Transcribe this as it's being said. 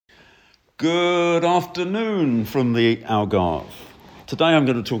Good afternoon from the Algarve. Today I'm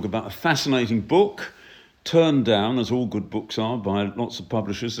going to talk about a fascinating book, turned down, as all good books are, by lots of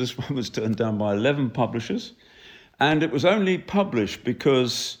publishers. This one was turned down by 11 publishers, and it was only published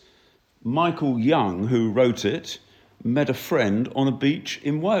because Michael Young, who wrote it, met a friend on a beach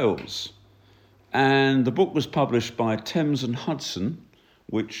in Wales. And the book was published by Thames and Hudson,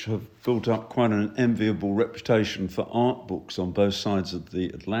 which have built up quite an enviable reputation for art books on both sides of the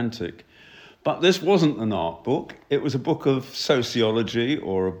Atlantic. But this wasn't an art book. It was a book of sociology,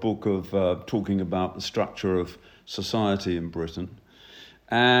 or a book of talking about the structure of society in Britain.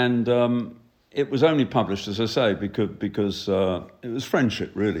 And it was only published, as I say, because it was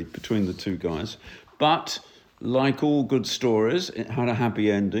friendship, really, between the two guys. But like all good stories, it had a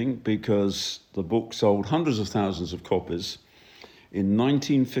happy ending because the book sold hundreds of thousands of copies in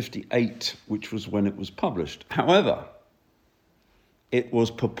 1958, which was when it was published. However, it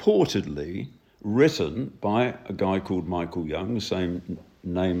was purportedly written by a guy called Michael Young, the same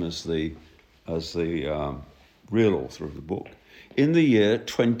name as the real author of the book, in the year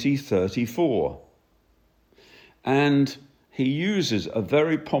 2034. And he uses a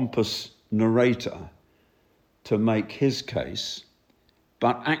very pompous narrator to make his case,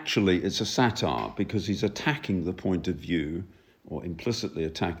 but actually it's a satire because he's attacking the point of view, or implicitly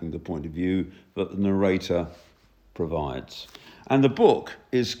attacking the point of view that the narrator provides. And the book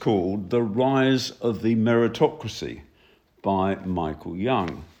is called The Rise of the Meritocracy by Michael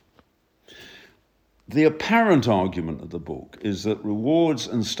Young. The apparent argument of the book is that rewards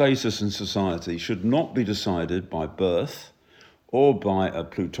and status in society should not be decided by birth or by a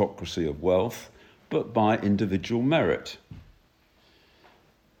plutocracy of wealth, but by individual merit.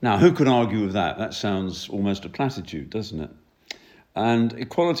 Now, who can argue with that? That sounds almost a platitude, doesn't it? And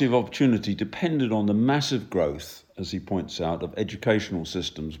equality of opportunity depended on the massive growth, as he points out, of educational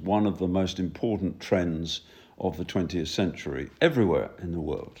systems, one of the most important trends of the 20th century, everywhere in the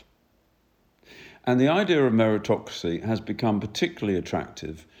world. And the idea of meritocracy has become particularly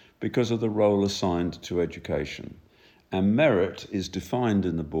attractive because of the role assigned to education. And merit is defined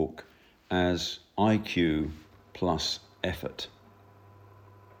in the book as IQ plus effort.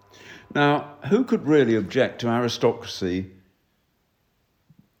 Now, who could really object to aristocracy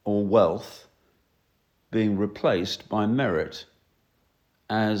or wealth being replaced by merit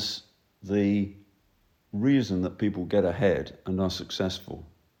as the reason that people get ahead and are successful?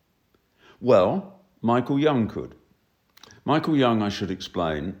 Well, Michael Young could. Michael Young, I should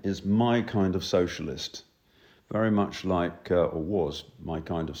explain, is my kind of socialist, very much like, or was my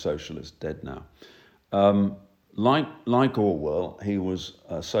kind of socialist, dead now. Like Orwell, he was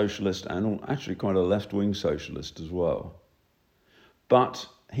a socialist and actually quite a left-wing socialist as well. But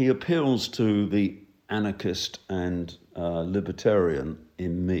he appeals to the anarchist and libertarian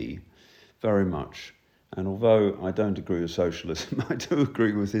in me very much. And although I don't agree with socialism, I do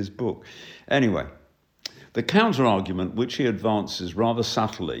agree with his book. Anyway, the counter-argument, which he advances rather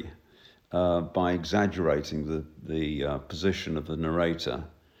subtly by exaggerating the position of the narrator,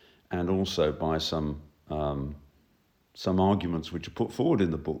 and also by some arguments which are put forward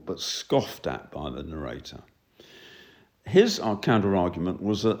in the book but scoffed at by the narrator. His counter-argument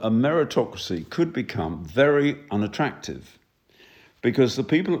was that a meritocracy could become very unattractive because the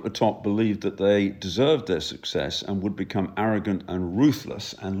people at the top believed that they deserved their success and would become arrogant and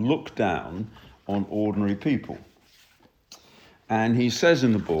ruthless and look down on ordinary people. And he says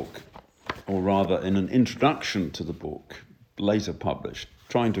in the book, or rather in an introduction to the book, later published,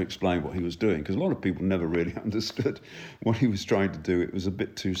 trying to explain what he was doing, because a lot of people never really understood what he was trying to do. It was a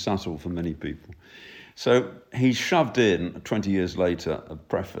bit too subtle for many people. So he shoved in, 20 years later, a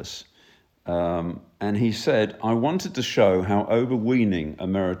preface, and he said, I wanted to show how overweening a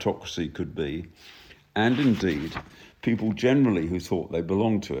meritocracy could be, and indeed, people generally who thought they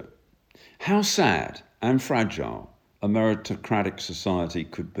belonged to it. How sad and fragile a meritocratic society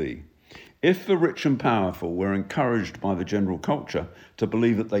could be if the rich and powerful were encouraged by the general culture to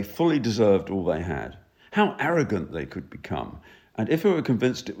believe that they fully deserved all they had. How arrogant they could become. And if they were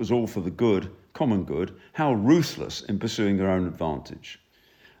convinced it was all for the good, common good, how ruthless in pursuing their own advantage.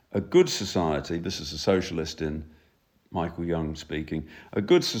 A good society, this is a socialist in Michael Young speaking, a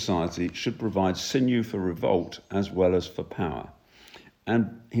good society should provide sinew for revolt as well as for power.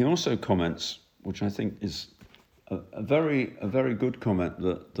 And he also comments, which I think is a very good comment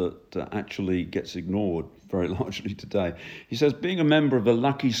that actually gets ignored very largely today. He says, being a member of a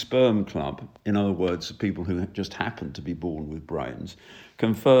lucky sperm club, in other words, people who just happen to be born with brains,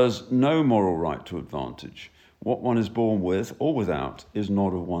 confers no moral right to advantage. What one is born with or without is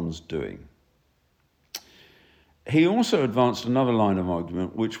not of one's doing. He also advanced another line of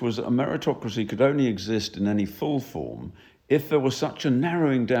argument, which was that a meritocracy could only exist in any full form if there was such a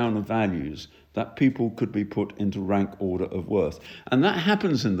narrowing down of values that people could be put into rank order of worth. And that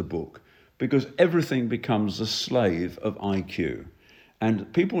happens in the book because everything becomes a slave of IQ.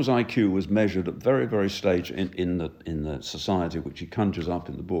 And people's IQ was measured at very, very stage in the society, which he conjures up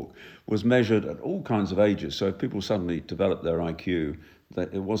in the book, was measured at all kinds of ages. So if people suddenly developed their IQ,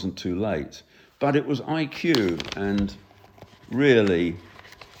 that it wasn't too late. But it was IQ, and really,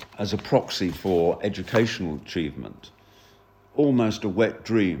 as a proxy for educational achievement, almost a wet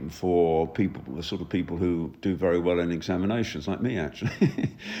dream for people, the sort of people who do very well in examinations, like me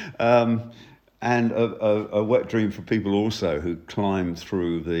actually. And a wet dream for people also who climb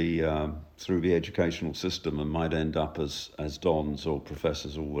through the educational system and might end up as dons or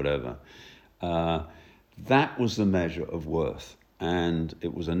professors or whatever. That was the measure of worth, and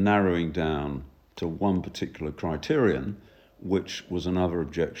it was a narrowing down to one particular criterion, which was another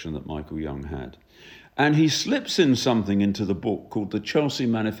objection that Michael Young had. And he slips in something into the book called the Chelsea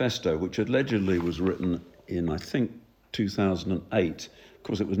Manifesto, which allegedly was written in, I think, 2008. Of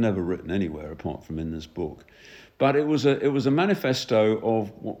course, it was never written anywhere apart from in this book. But it was a manifesto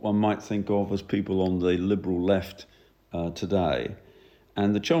of what one might think of as people on the liberal left today.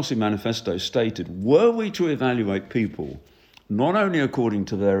 And the Chelsea Manifesto stated, were we to evaluate people not only according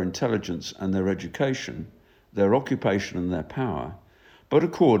to their intelligence and their education, their occupation and their power, but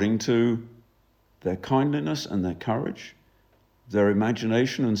according to their kindliness and their courage, their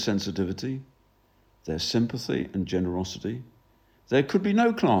imagination and sensitivity, their sympathy and generosity, there could be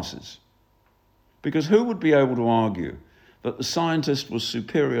no classes. Because who would be able to argue that the scientist was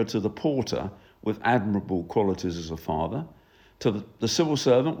superior to the porter with admirable qualities as a father, to the civil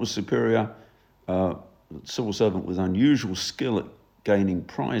servant was superior, the civil servant with unusual skill at gaining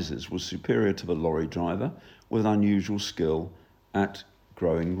prizes was superior to the lorry driver with unusual skill at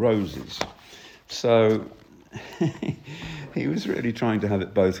growing roses. So he was really trying to have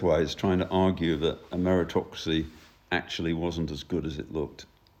it both ways, trying to argue that a meritocracy actually wasn't as good as it looked.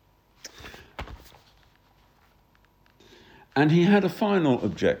 And he had a final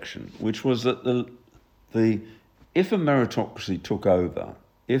objection, which was that if a meritocracy took over,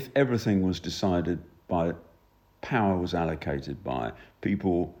 if everything was decided by, power was allocated by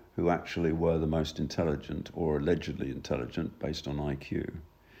people who actually were the most intelligent or allegedly intelligent based on IQ,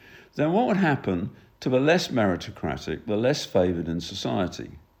 then what would happen to the less meritocratic, the less favoured in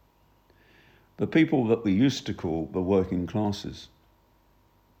society? The people that we used to call the working classes.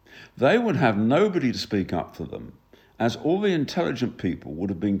 They would have nobody to speak up for them, as all the intelligent people would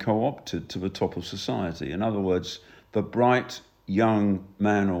have been co-opted to the top of society. In other words, the bright young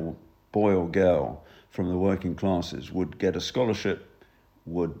man or boy or girl from the working classes would get a scholarship,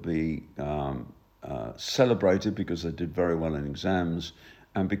 would be celebrated because they did very well in exams,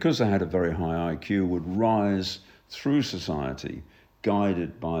 and because they had a very high IQ, would rise through society,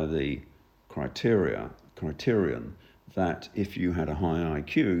 guided by the criterion that if you had a high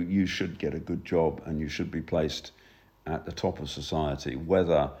IQ, you should get a good job and you should be placed at the top of society,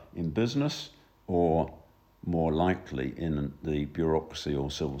 whether in business or more likely in the bureaucracy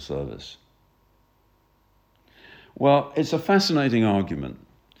or civil service. Well, it's a fascinating argument.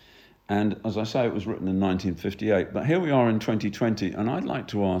 And as I say, it was written in 1958. But here we are in 2020, and I'd like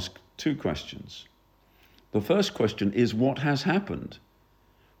to ask two questions. The first question is, what has happened?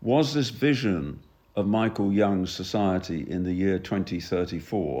 Was this vision of Michael Young's society in the year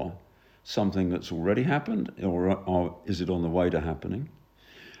 2034 something that's already happened, or is it on the way to happening?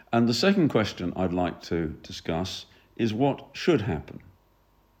 And the second question I'd like to discuss is what should happen?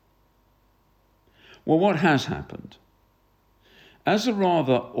 Well, what has happened? As a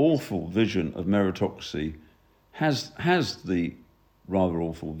rather awful vision of meritocracy has the rather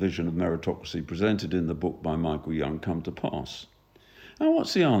awful vision of meritocracy presented in the book by Michael Young come to pass? Now,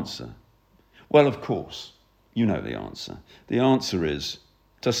 what's the answer? Well, of course, you know the answer. The answer is,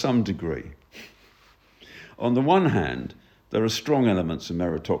 to some degree. On the one hand, there are strong elements of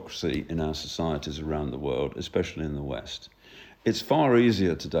meritocracy in our societies around the world, especially in the West. It's far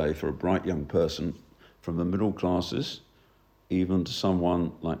easier today for a bright young person from the middle classes, even to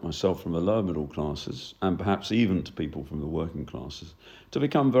someone like myself from the lower middle classes, and perhaps even to people from the working classes, to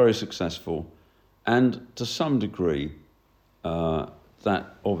become very successful. And to some degree,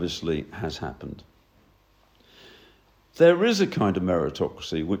 that obviously has happened. There is a kind of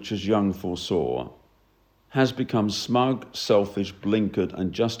meritocracy which, as Young foresaw, has become smug, selfish, blinkered,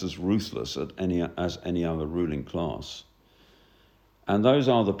 and just as ruthless as any other ruling class. And those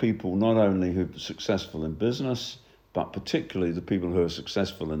are the people not only who are successful in business, but particularly the people who are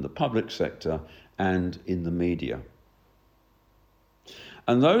successful in the public sector and in the media.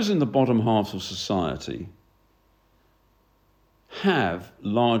 And those in the bottom half of society have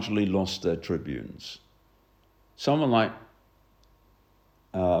largely lost their tribunes. Someone like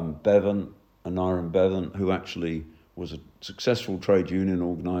Bevan, Aneurin Bevan, who actually was a successful trade union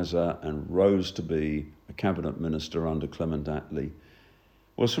organiser and rose to be a cabinet minister under Clement Attlee,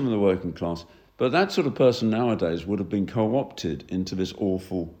 was from the working class. But that sort of person nowadays would have been co-opted into this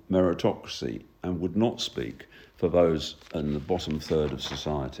awful meritocracy and would not speak for those in the bottom third of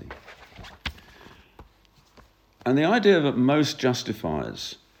society. And the idea that most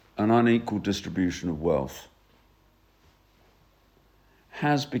justifies an unequal distribution of wealth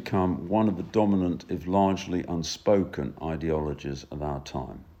has become one of the dominant, if largely unspoken, ideologies of our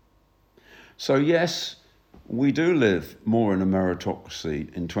time. So yes, we do live more in a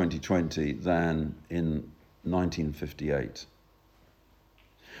meritocracy in 2020 than in 1958.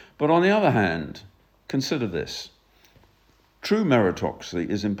 But on the other hand, consider this. True meritocracy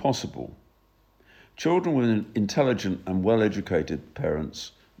is impossible. Children with intelligent and well-educated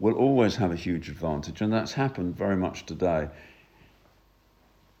parents will always have a huge advantage, and that's happened very much today.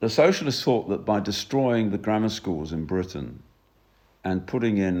 The socialists thought that by destroying the grammar schools in Britain and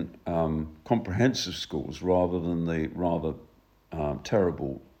putting in comprehensive schools rather than the rather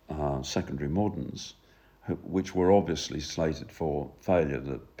terrible secondary moderns, which were obviously slated for failure,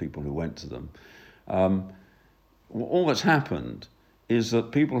 the people who went to them, all that's happened is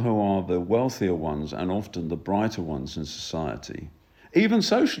that people who are the wealthier ones and often the brighter ones in society, even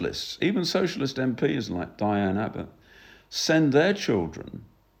socialist MPs like Diane Abbott, send their children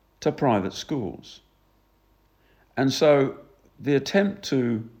to private schools. And so the attempt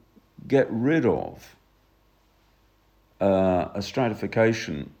to get rid of a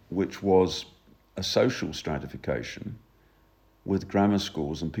stratification which was a social stratification, with grammar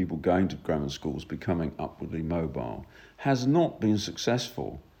schools and people going to grammar schools becoming upwardly mobile, has not been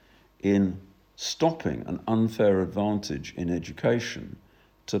successful in stopping an unfair advantage in education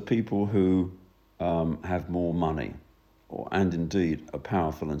to people who have more money, and indeed are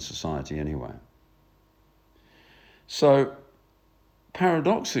powerful in society anyway. So,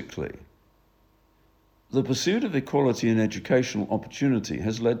 paradoxically, the pursuit of equality in educational opportunity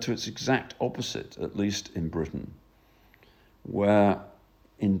has led to its exact opposite, at least in Britain, where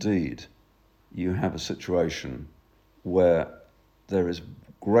indeed you have a situation where there is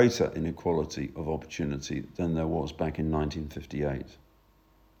greater inequality of opportunity than there was back in 1958.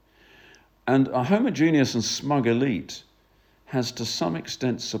 And a homogeneous and smug elite has to some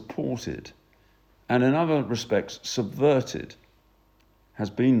extent supported, and in other respects has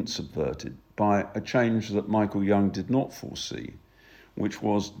been subverted by a change that Michael Young did not foresee, which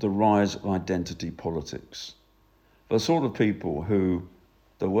was the rise of identity politics. The sort of people who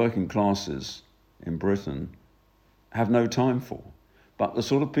the working classes in Britain have no time for, but the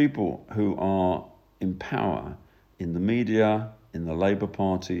sort of people who are in power in the media, in the Labour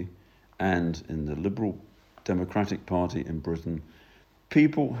Party, and in the Liberal Democratic Party in Britain,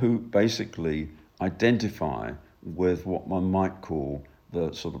 people who basically identify with what one might call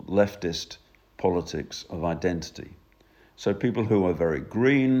the sort of leftist politics of identity. So people who are very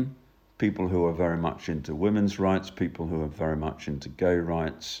green, people who are very much into women's rights, people who are very much into gay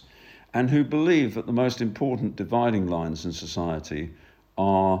rights, and who believe that the most important dividing lines in society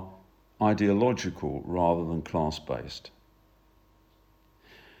are ideological rather than class-based.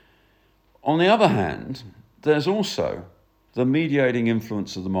 On the other hand, there's also the mediating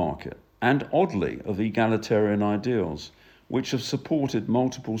influence of the market, and oddly, of egalitarian ideals, which have supported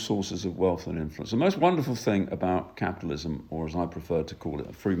multiple sources of wealth and influence. The most wonderful thing about capitalism, or as I prefer to call it,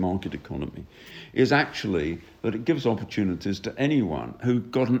 a free market economy, is actually that it gives opportunities to anyone who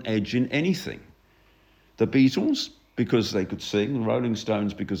got an edge in anything. The Beatles, because they could sing, the Rolling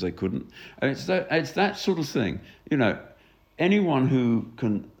Stones, because they couldn't. And it's that sort of thing. You know, anyone who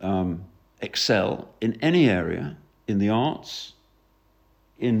can excel in any area, in the arts,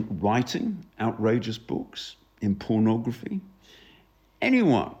 in writing outrageous books, in pornography,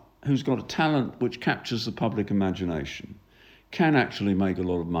 anyone who's got a talent which captures the public imagination can actually make a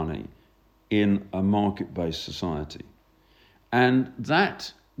lot of money in a market-based society. And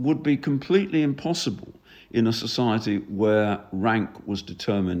that would be completely impossible in a society where rank was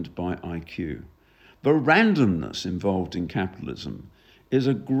determined by IQ. The randomness involved in capitalism is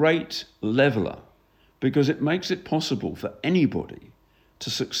a great leveler because it makes it possible for anybody to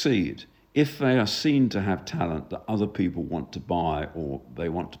succeed if they are seen to have talent that other people want to buy or they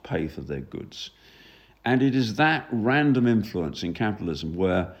want to pay for their goods. And it is that random influence in capitalism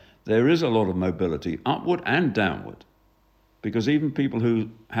where there is a lot of mobility, upward and downward, Because even people who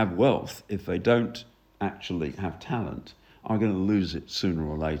have wealth, if they don't actually have talent, are going to lose it sooner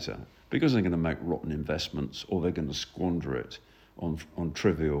or later because they're going to make rotten investments or they're going to squander it on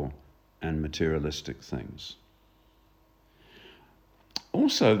trivial and materialistic things.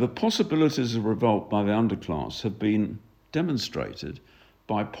 Also, the possibilities of revolt by the underclass have been demonstrated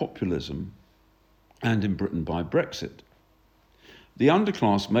by populism and in Britain by Brexit. The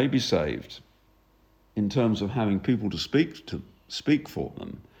underclass may be saved in terms of having people to speak for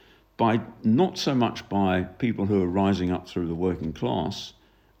them by not so much by people who are rising up through the working class,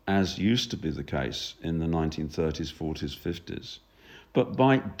 as used to be the case in the 1930s, 40s, 50s, but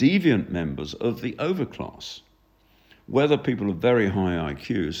by deviant members of the overclass, whether people of very high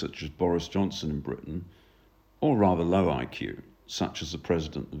IQ, such as Boris Johnson in Britain, or rather low IQ, such as the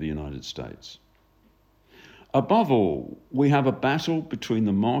President of the United States. Above all, we have a battle between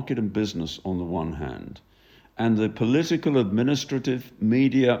the market and business on the one hand, and the political, administrative,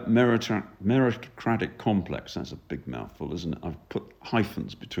 media, meritocratic complex. That's a big mouthful, isn't it? I've put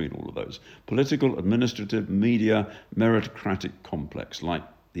hyphens between all of those. Political, administrative, media, meritocratic complex, like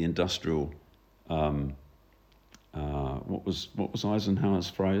the industrial, what was Eisenhower's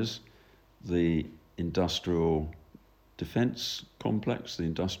phrase? The industrial defense complex, the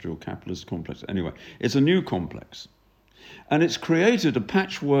industrial capitalist complex. Anyway, it's a new complex. And it's created a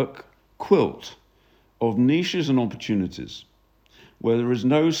patchwork quilt of niches and opportunities where there is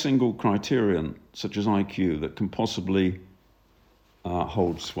no single criterion, such as IQ, that can possibly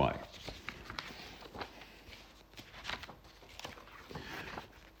hold sway.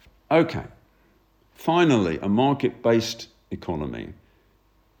 Okay, finally, a market-based economy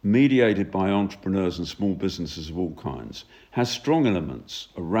mediated by entrepreneurs and small businesses of all kinds, has strong elements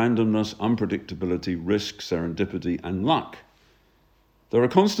of randomness, unpredictability, risk, serendipity, and luck. There are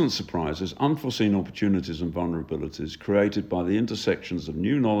constant surprises, unforeseen opportunities and vulnerabilities created by the intersections of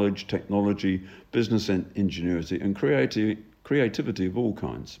new knowledge, technology, business ingenuity, and creativity of all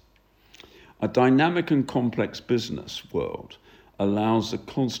kinds. A dynamic and complex business world allows the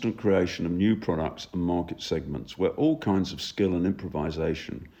constant creation of new products and market segments where all kinds of skill and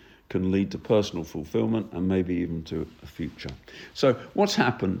improvisation can lead to personal fulfillment and maybe even to a future. So what's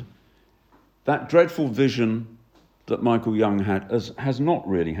happened? That dreadful vision that Michael Young had has not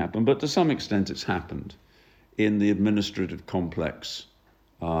really happened, but to some extent it's happened in the administrative complex,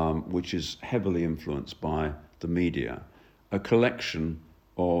 which is heavily influenced by the media, a collection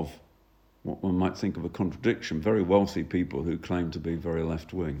of what one might think of a contradiction, very wealthy people who claim to be very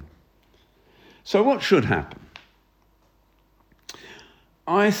left-wing. So what should happen?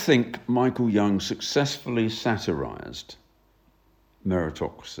 I think Michael Young successfully satirized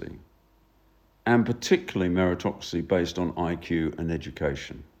meritocracy, and particularly meritocracy based on IQ and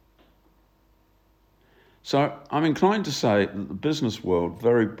education. So I'm inclined to say that the business world,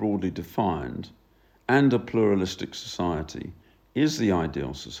 very broadly defined, and a pluralistic society, is the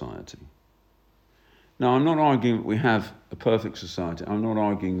ideal society. Now, I'm not arguing that we have a perfect society. I'm not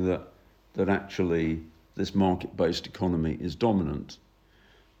arguing that actually this market-based economy is dominant,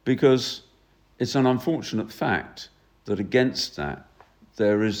 because it's an unfortunate fact that against that,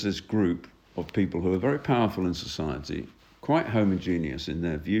 there is this group of people who are very powerful in society, quite homogeneous in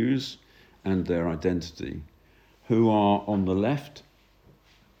their views and their identity, who are on the left,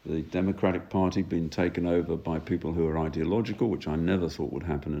 the Democratic Party being taken over by people who are ideological, which I never thought would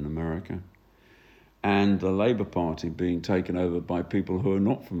happen in America, and the Labour Party being taken over by people who are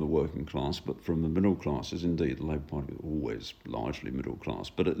not from the working class, but from the middle classes. Indeed, the Labour Party was always largely middle class,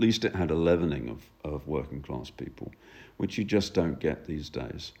 but at least it had a leavening of working class people, which you just don't get these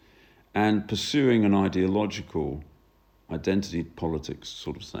days. And pursuing an ideological identity politics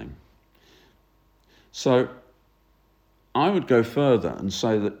sort of thing. So I would go further and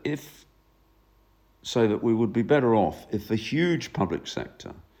say that we would be better off if the huge public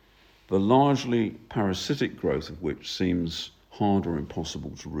sector, the largely parasitic growth of which seems hard or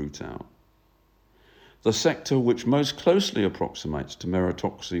impossible to root out, the sector which most closely approximates to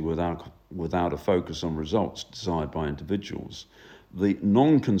meritocracy without a focus on results desired by individuals, the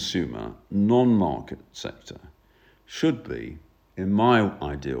non-consumer, non-market sector, should be, in my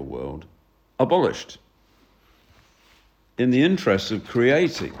ideal world, abolished in the interest of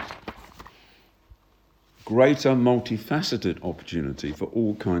creating greater multifaceted opportunity for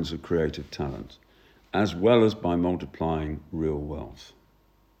all kinds of creative talent, as well as by multiplying real wealth.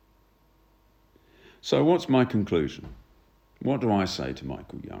 So what's my conclusion? What do I say to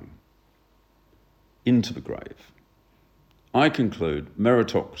Michael Young? Into the grave. I conclude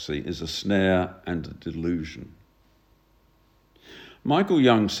meritocracy is a snare and a delusion. Michael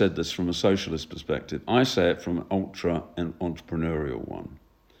Young said this from a socialist perspective. I say it from an ultra and entrepreneurial one.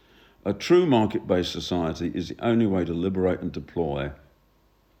 A true market-based society is the only way to liberate and deploy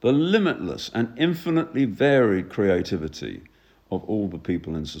the limitless and infinitely varied creativity of all the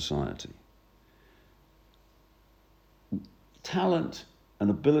people in society. Talent and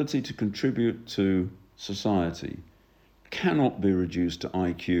ability to contribute to society cannot be reduced to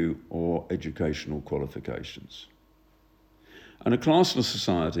IQ or educational qualifications. And a classless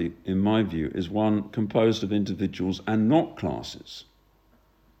society, in my view, is one composed of individuals and not classes,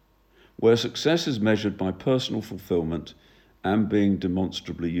 where success is measured by personal fulfillment and being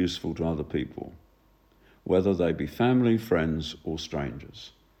demonstrably useful to other people, whether they be family, friends, or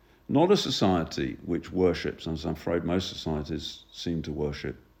strangers. Not a society which worships, as I'm afraid most societies seem to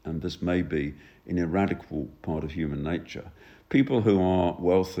worship, and this may be an ineradicable part of human nature, people who are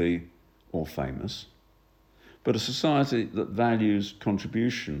wealthy or famous, but a society that values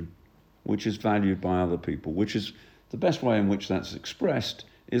contribution, which is valued by other people, which is the best way in which that's expressed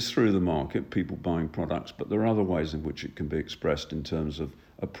is through the market, people buying products, but there are other ways in which it can be expressed in terms of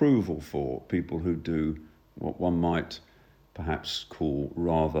approval for people who do what one might perhaps call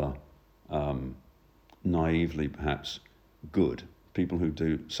rather naively perhaps good, people who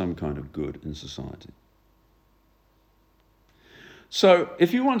do some kind of good in society. So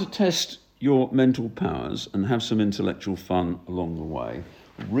if you want to test your mental powers and have some intellectual fun along the way,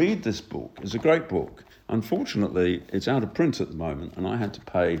 read this book. It's a great book. Unfortunately, it's out of print at the moment, and I had to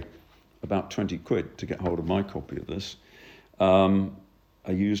pay about 20 quid to get hold of my copy of this,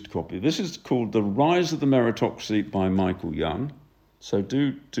 a used copy. This is called The Rise of the Meritocracy by Michael Young, so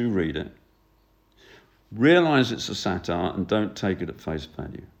do read it. Realise it's a satire and don't take it at face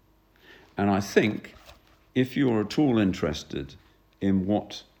value. And I think if you're at all interested in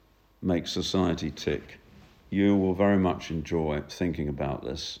what makes society tick, you will very much enjoy thinking about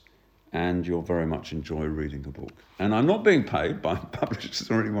this, and you'll very much enjoy reading the book. And I'm not being paid by publishers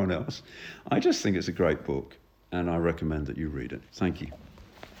or anyone else. I just think it's a great book, and I recommend that you read it. Thank you.